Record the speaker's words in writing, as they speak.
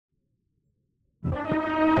Once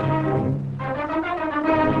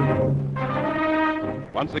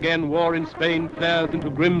again, war in Spain flares into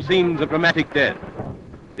grim scenes of dramatic death.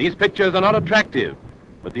 These pictures are not attractive,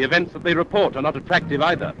 but the events that they report are not attractive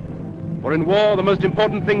either. For in war, the most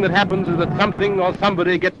important thing that happens is that something or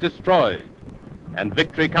somebody gets destroyed. And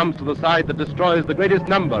victory comes to the side that destroys the greatest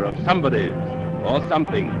number of somebodies or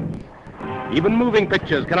something. Even moving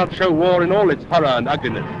pictures cannot show war in all its horror and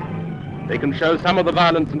ugliness. They can show some of the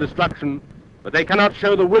violence and destruction, but they cannot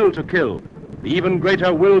show the will to kill, the even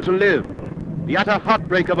greater will to live, the utter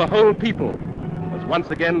heartbreak of a whole people, as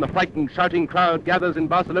once again the frightened, shouting crowd gathers in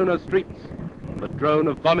Barcelona's streets, and the drone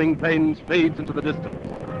of bombing planes fades into the distance.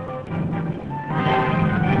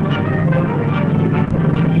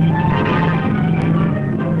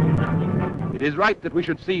 It is right that we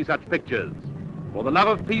should see such pictures, for the love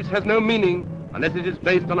of peace has no meaning unless it is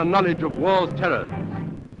based on a knowledge of war's terrors.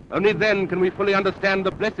 Only then can we fully understand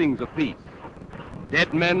the blessings of peace.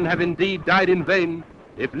 Dead men have indeed died in vain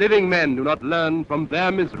if living men do not learn from their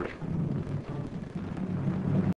misery.